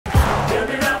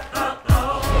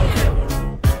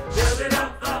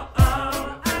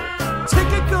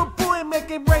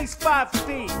5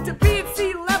 feet. To be at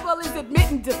sea level is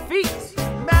admitting defeat.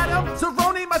 Madam,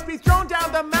 Cerrone must be thrown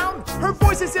down the mountain. Her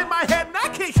voice is in my head and I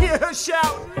can't hear her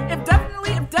shout. If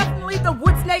definitely the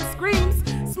wood snake screams,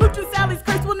 Smooching Sally's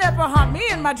curse will never haunt me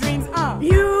in my dreams.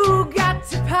 You got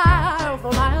to pile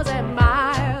for miles and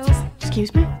miles.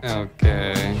 Excuse me?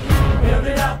 Okay. Build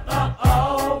it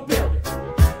up, build it.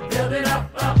 Build it up,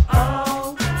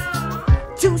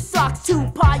 2 socks,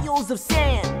 2 piles of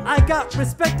sand. I got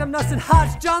respect, I'm nothing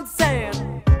Hodge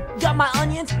Johnson. Got my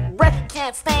onions, breath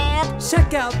can't stand.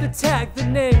 Check out the tag, the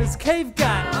name is Cave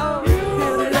Guy.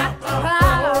 Build it up,